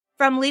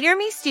From Leader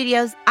Me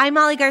Studios, I'm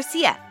Molly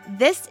Garcia.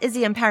 This is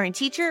the Empowering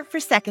Teacher for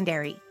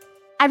Secondary.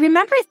 I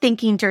remember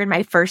thinking during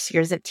my first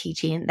years of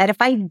teaching that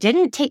if I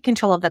didn't take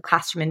control of the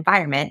classroom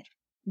environment,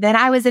 then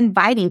I was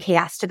inviting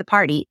chaos to the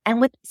party. And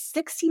with a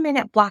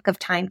 60-minute block of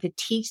time to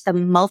teach the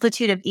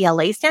multitude of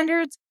ELA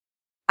standards,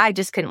 I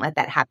just couldn't let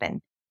that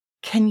happen.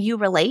 Can you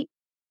relate?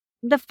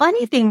 The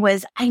funny thing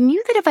was, I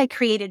knew that if I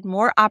created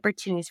more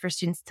opportunities for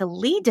students to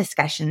lead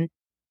discussion,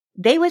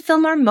 they would feel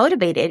more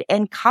motivated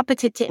and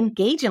competent to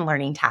engage in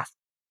learning tasks.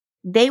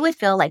 They would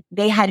feel like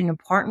they had an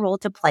important role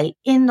to play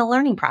in the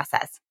learning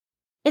process.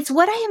 It's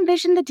what I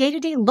envisioned the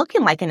day-to-day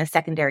looking like in a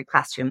secondary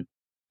classroom.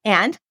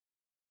 And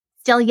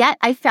still yet,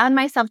 I found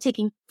myself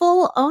taking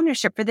full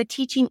ownership for the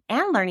teaching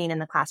and learning in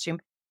the classroom,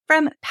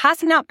 from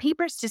passing out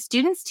papers to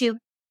students to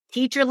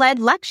teacher-led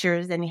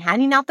lectures and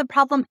handing out the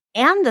problem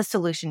and the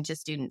solution to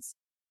students.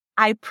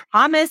 I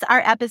promise our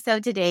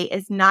episode today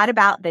is not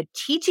about the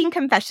teaching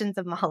confessions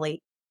of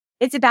Molly.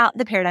 It's about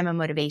the paradigm of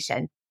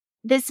motivation,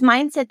 this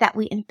mindset that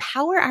we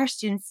empower our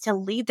students to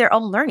lead their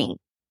own learning.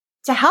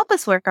 To help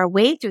us work our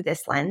way through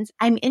this lens,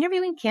 I'm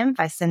interviewing Kim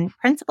Fisenne,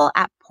 principal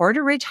at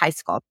Porter Ridge High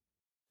School.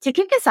 To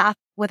kick us off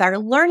with our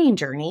learning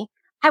journey,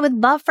 I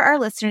would love for our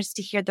listeners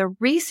to hear the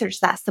research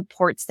that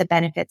supports the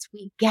benefits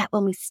we get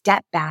when we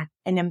step back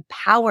and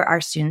empower our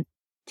students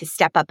to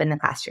step up in the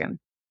classroom.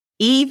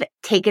 Eve,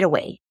 take it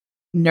away.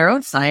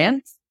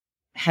 Neuroscience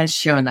has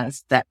shown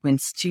us that when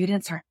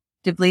students are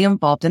actively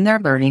involved in their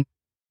learning,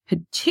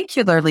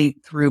 particularly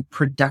through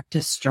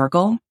productive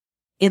struggle,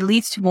 it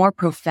leads to more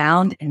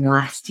profound and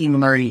lasting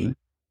learning.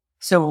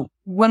 So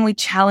when we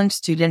challenge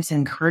students and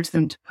encourage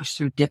them to push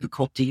through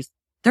difficulties,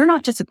 they're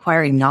not just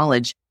acquiring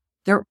knowledge,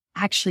 they're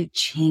actually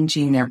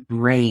changing their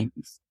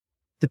brains.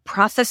 The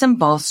process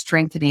involves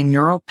strengthening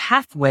neural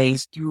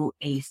pathways through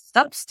a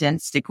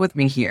substance, stick with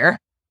me here,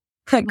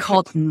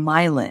 called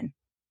myelin,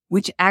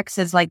 which acts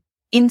as like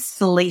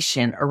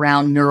insulation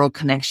around neural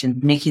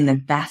connections, making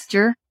them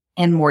faster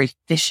and more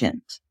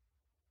efficient.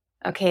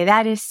 Okay,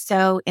 that is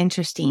so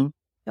interesting.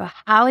 So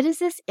how does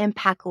this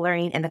impact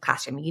learning in the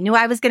classroom? You knew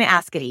I was going to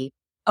ask it, Eve.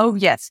 Oh,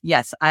 yes.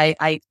 I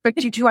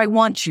expect you to. I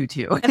want you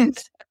to.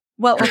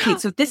 Well, okay,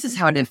 so this is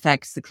how it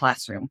affects the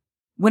classroom.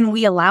 When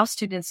we allow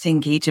students to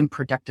engage in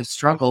productive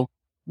struggle,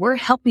 we're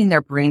helping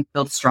their brain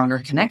build stronger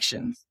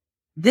connections.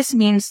 This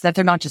means that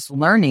they're not just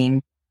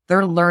learning,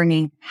 they're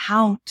learning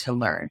how to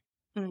learn.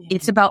 Mm-hmm.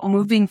 It's about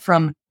moving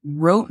from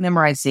rote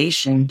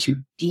memorization to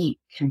deep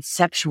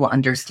conceptual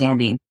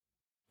understanding.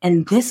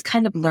 And this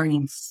kind of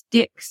learning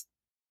sticks.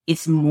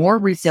 It's more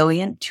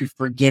resilient to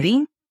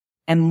forgetting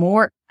and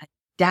more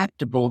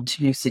adaptable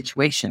to new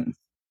situations.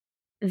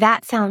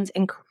 That sounds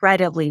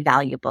incredibly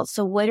valuable.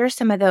 So what are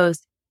some of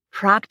those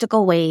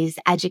practical ways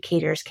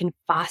educators can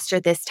foster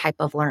this type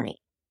of learning?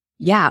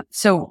 Yeah.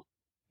 So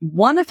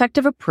one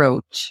effective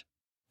approach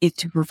is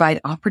to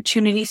provide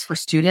opportunities for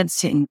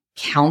students to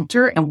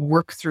encounter and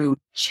work through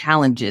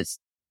challenges.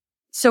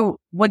 So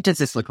what does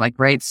this look like,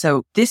 right?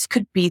 So this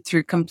could be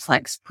through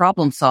complex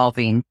problem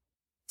solving.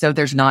 So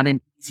there's not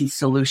an easy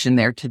solution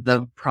there to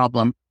the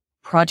problem.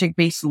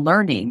 Project-based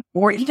learning,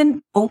 or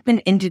even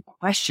open-ended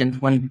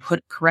questions when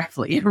put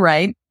correctly,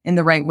 right? In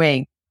the right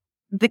way.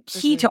 The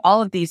key to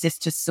all of these is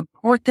to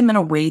support them in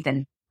a way that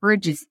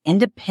encourages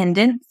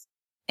independence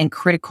and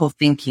critical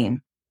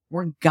thinking.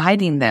 We're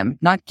guiding them,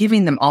 not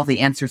giving them all the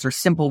answers or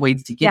simple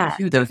ways to get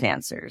to those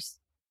answers.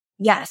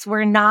 Yes,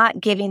 we're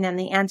not giving them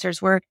the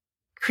answers. We're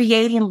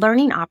creating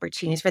learning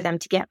opportunities for them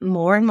to get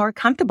more and more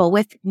comfortable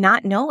with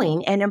not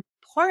knowing. And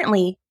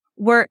importantly,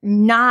 we're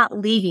not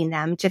leaving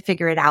them to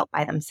figure it out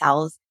by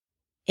themselves.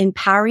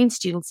 Empowering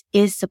students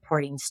is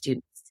supporting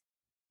students.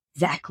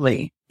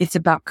 Exactly. It's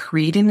about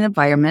creating an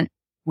environment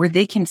where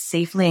they can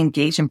safely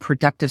engage in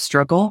productive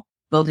struggle,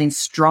 building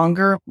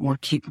stronger, more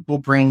capable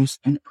brains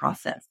in the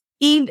process.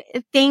 Eve,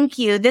 thank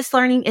you. This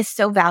learning is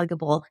so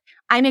valuable.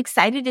 I'm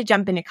excited to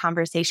jump into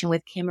conversation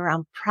with Kim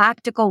around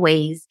practical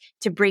ways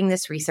to bring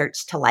this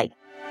research to light.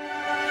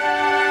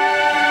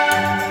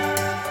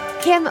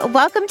 Kim,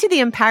 welcome to the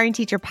Empowering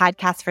Teacher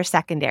podcast for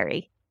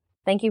Secondary.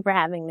 Thank you for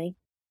having me.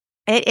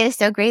 It is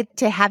so great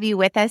to have you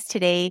with us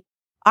today.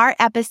 Our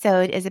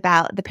episode is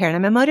about the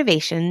paradigm of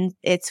motivation.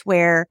 It's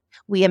where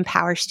we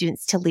empower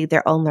students to lead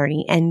their own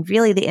learning and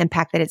really the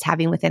impact that it's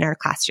having within our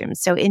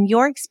classrooms. So in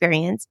your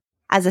experience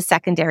as a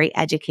secondary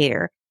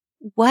educator,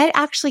 what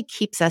actually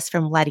keeps us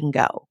from letting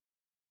go?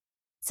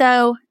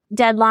 So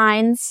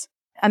deadlines,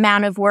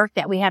 amount of work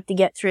that we have to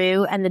get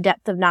through, and the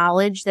depth of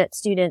knowledge that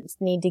students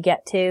need to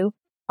get to,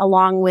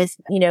 along with,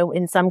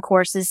 in some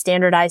courses,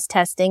 standardized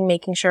testing,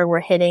 making sure we're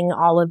hitting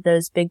all of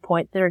those big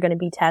points that are going to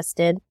be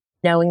tested,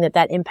 knowing that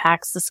that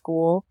impacts the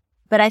school.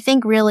 But I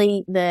think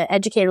really the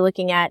educator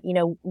looking at,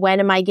 when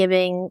am I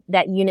giving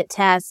that unit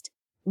test?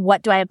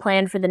 What do I have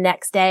planned for the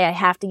next day? I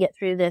have to get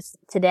through this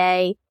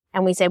today.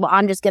 And we say, well,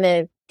 I'm just going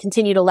to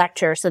continue to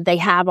lecture so they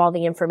have all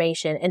the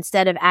information,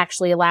 instead of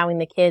actually allowing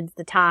the kids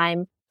the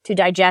time to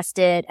digest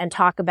it and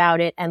talk about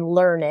it and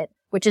learn it,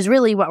 which is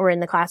really what we're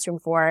in the classroom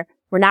for.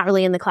 We're not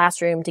really in the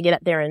classroom to get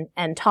up there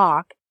and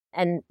talk.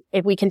 And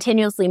if we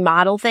continuously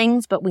model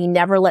things, but we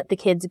never let the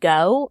kids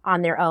go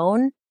on their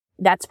own,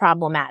 that's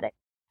problematic.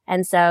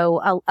 And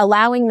so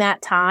allowing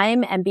that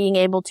time and being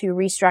able to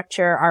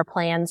restructure our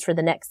plans for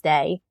the next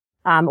day,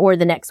 or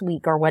the next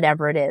week or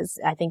whatever it is,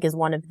 I think is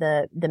one of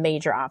the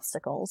major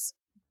obstacles.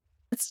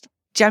 Let's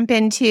jump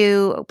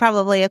into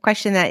probably a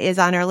question that is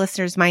on our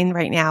listeners' mind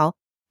right now.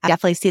 I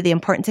definitely see the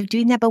importance of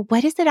doing that, but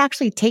what does it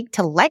actually take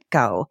to let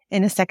go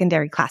in a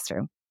secondary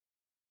classroom?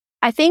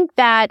 I think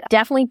that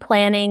definitely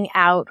planning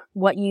out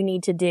what you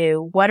need to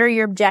do. What are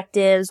your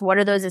objectives? What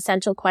are those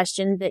essential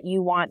questions that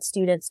you want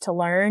students to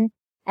learn?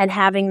 And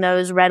having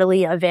those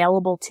readily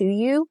available to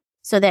you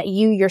so that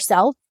you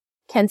yourself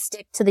can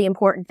stick to the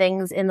important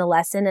things in the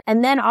lesson.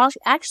 And then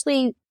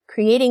actually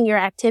creating your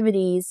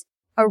activities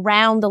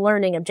around the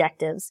learning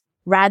objectives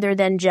rather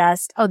than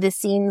just, oh, this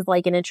seems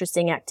like an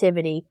interesting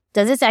activity.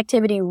 Does this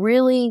activity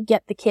really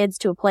get the kids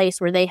to a place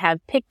where they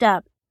have picked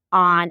up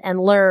on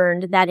and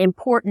learned that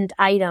important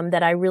item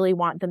that I really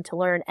want them to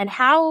learn? And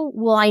how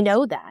will I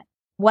know that?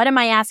 What am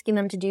I asking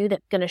them to do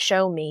that's going to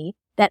show me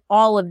that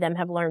all of them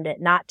have learned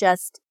it, not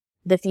just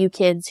the few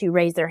kids who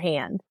raise their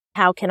hand?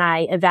 How can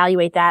I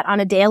evaluate that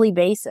on a daily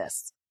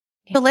basis?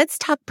 So let's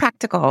talk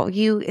practical.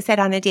 You said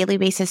on a daily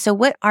basis. So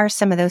what are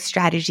some of those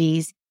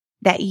strategies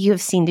that you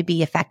have seen to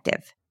be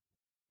effective?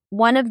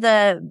 One of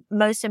the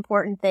most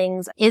important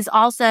things is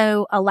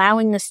also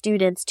allowing the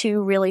students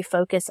to really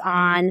focus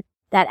on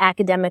that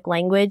academic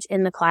language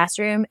in the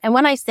classroom. And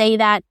when I say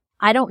that,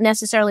 I don't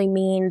necessarily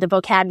mean the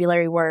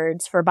vocabulary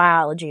words for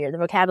biology or the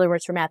vocabulary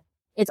words for math.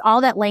 It's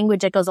all that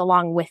language that goes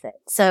along with it.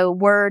 So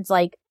words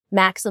like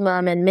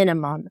maximum and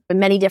minimum,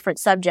 many different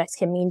subjects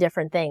can mean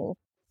different things.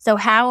 So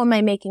how am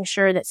I making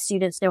sure that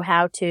students know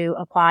how to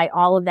apply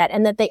all of that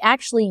and that they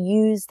actually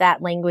use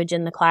that language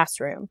in the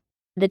classroom?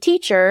 The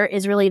teacher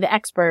is really the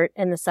expert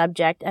in the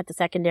subject at the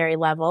secondary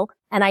level,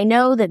 and I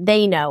know that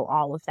they know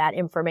all of that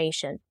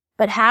information.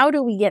 But how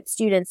do we get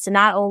students to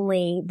not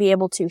only be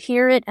able to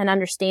hear it and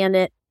understand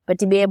it, but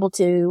to be able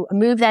to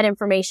move that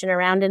information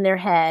around in their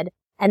head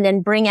and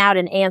then bring out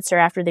an answer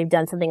after they've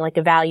done something like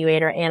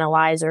evaluate or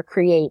analyze or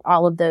create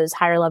all of those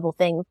higher level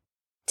things?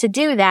 To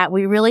do that,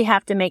 we really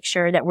have to make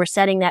sure that we're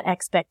setting that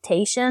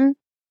expectation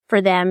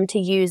for them to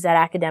use that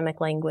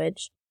academic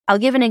language. I'll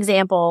give an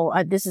example.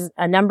 This is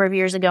a number of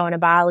years ago in a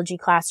biology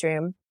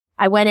classroom.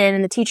 I went in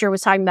and the teacher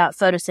was talking about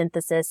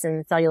photosynthesis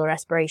and cellular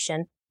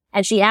respiration.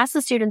 And she asked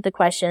the student the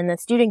question. The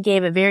student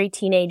gave a very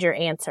teenager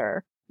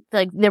answer.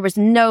 Like there was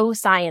no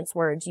science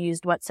words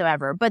used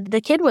whatsoever. But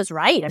the kid was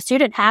right. A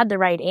student had the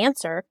right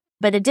answer,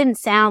 but it didn't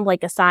sound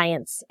like a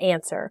science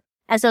answer.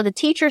 And so the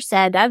teacher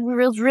said, that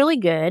was really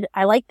good.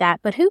 I like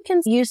that. But who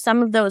can use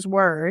some of those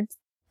words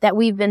that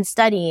we've been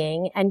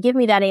studying and give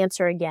me that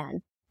answer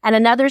again? And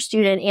another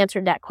student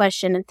answered that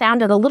question and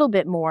sounded a little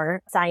bit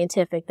more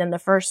scientific than the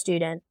first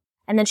student.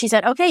 And then she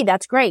said, okay,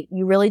 that's great.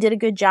 You really did a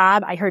good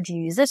job. I heard you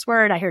use this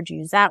word. I heard you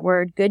use that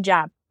word. Good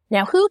job.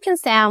 Now, who can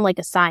sound like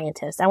a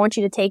scientist? I want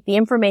you to take the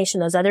information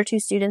those other two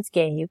students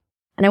gave,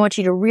 and I want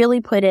you to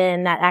really put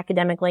in that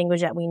academic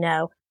language that we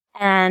know.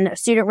 And a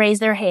student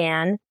raised their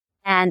hand,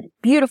 and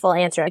beautiful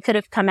answer. It could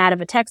have come out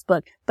of a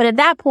textbook. But at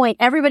that point,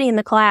 everybody in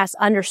the class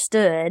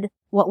understood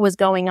what was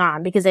going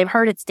on because they've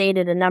heard it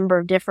stated a number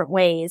of different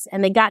ways.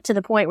 And they got to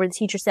the point where the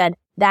teacher said,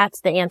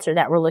 that's the answer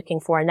that we're looking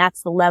for. And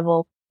that's the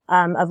level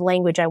of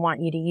language I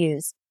want you to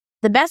use.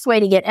 The best way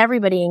to get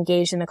everybody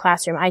engaged in the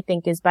classroom, I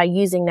think, is by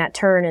using that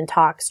turn and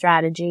talk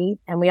strategy.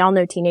 And we all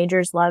know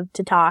teenagers love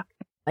to talk.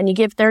 And you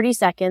give 30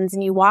 seconds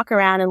and you walk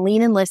around and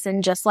lean and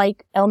listen just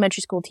like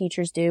elementary school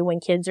teachers do when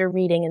kids are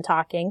reading and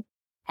talking.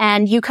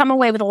 And you come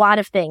away with a lot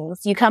of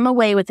things. You come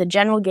away with a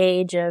general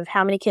gauge of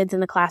how many kids in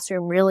the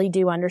classroom really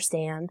do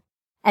understand.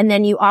 And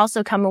then you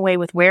also come away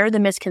with where are the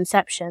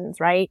misconceptions,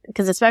 right?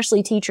 Because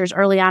especially teachers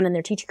early on in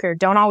their teacher career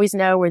don't always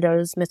know where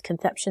those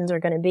misconceptions are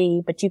going to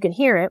be, but you can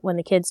hear it when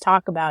the kids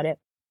talk about it.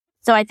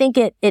 So I think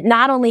it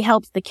not only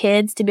helps the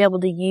kids to be able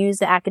to use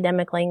the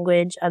academic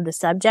language of the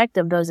subject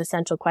of those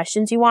essential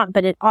questions you want,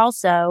 but it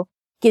also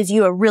gives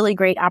you a really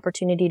great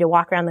opportunity to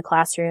walk around the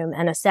classroom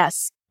and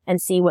assess and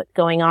see what's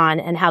going on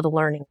and how the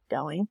learning is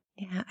going.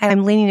 Yeah,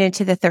 I'm leaning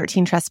into the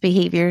 13 trust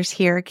behaviors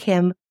here,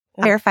 Kim.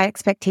 Clarify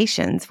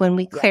expectations. When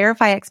we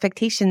clarify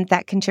expectations,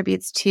 that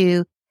contributes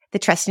to the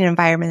trusting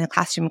environment in the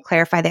classroom.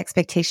 Clarify the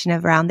expectation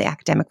around the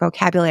academic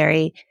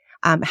vocabulary,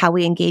 how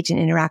we engage and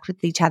interact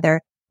with each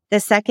other. The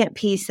second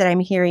piece that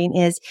I'm hearing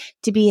is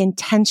to be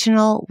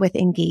intentional with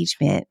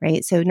engagement,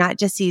 right? So not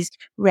just these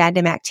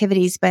random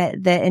activities, but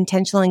the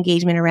intentional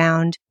engagement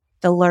around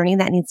the learning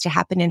that needs to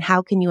happen and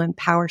how can you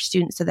empower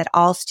students so that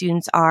all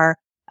students are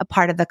a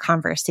part of the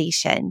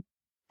conversation.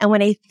 And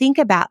when I think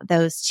about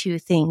those two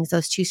things,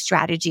 those two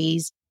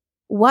strategies,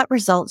 what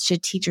results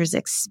should teachers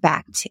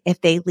expect if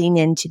they lean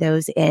into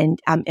those and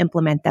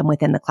implement them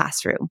within the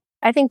classroom?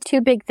 I think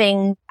two big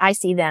things I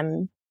see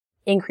them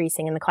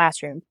increasing in the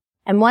classroom.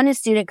 And one is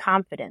student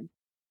confidence.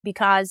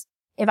 Because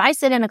if I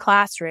sit in a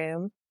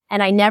classroom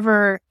and I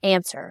never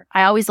answer,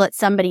 I always let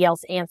somebody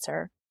else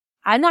answer,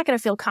 I'm not going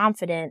to feel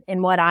confident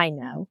in what I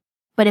know.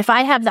 But if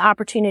I have the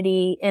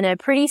opportunity in a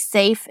pretty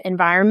safe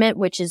environment,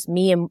 which is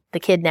me and the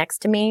kid next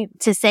to me,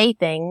 to say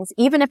things,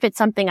 even if it's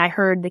something I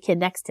heard the kid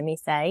next to me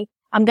say,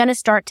 I'm going to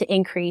start to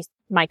increase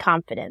my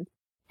confidence.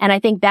 And I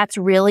think that's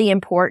really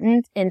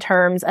important in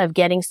terms of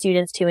getting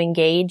students to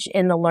engage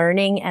in the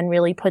learning and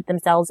really put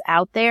themselves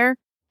out there.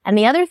 And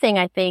the other thing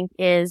I think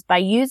is by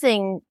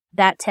using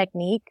that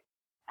technique,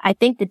 I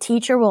think the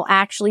teacher will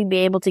actually be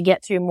able to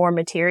get through more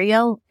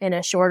material in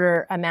a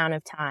shorter amount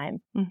of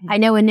time. Mm-hmm. I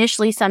know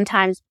initially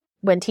sometimes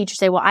when teachers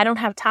say, well, I don't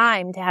have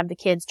time to have the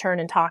kids turn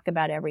and talk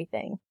about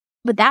everything.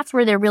 But that's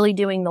where they're really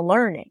doing the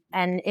learning.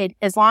 And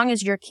as long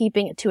as you're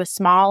keeping it to a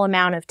small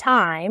amount of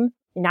time,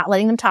 you're not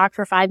letting them talk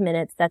for 5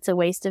 minutes, that's a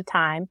waste of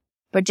time,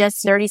 but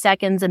just 30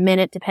 seconds, a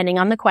minute, depending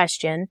on the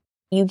question,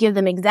 you give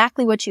them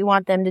exactly what you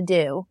want them to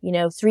do,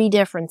 3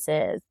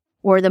 differences,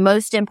 or the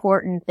most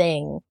important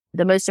thing,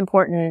 the most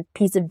important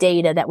piece of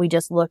data that we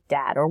just looked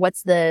at, or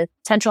what's the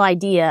central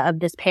idea of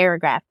this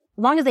paragraph.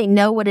 As long as they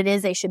know what it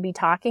is they should be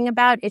talking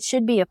about, it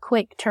should be a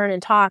quick turn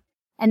and talk.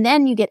 And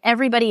then you get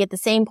everybody at the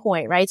same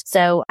point, right?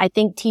 So I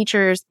think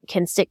teachers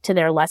can stick to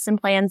their lesson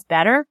plans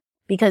better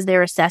because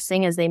they're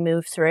assessing as they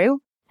move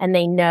through and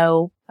they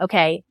know,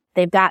 okay,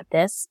 they've got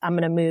this. I'm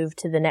going to move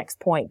to the next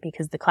point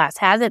because the class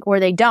has it, or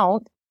they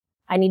don't.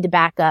 I need to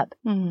back up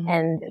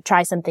and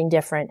try something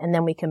different, and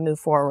then we can move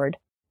forward.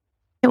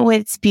 And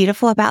what's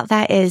beautiful about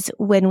that is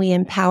when we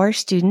empower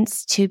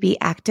students to be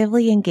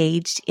actively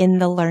engaged in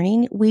the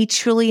learning, we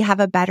truly have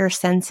a better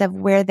sense of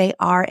where they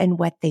are and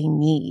what they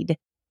need.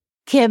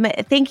 Kim,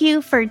 thank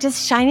you for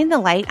just shining the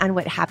light on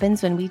what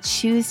happens when we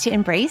choose to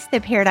embrace the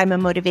paradigm of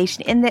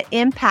motivation and the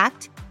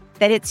impact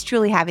that it's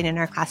truly having in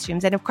our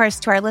classrooms. And of course,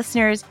 to our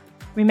listeners,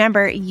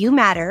 remember, you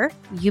matter,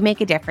 you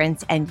make a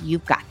difference, and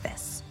you've got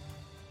this.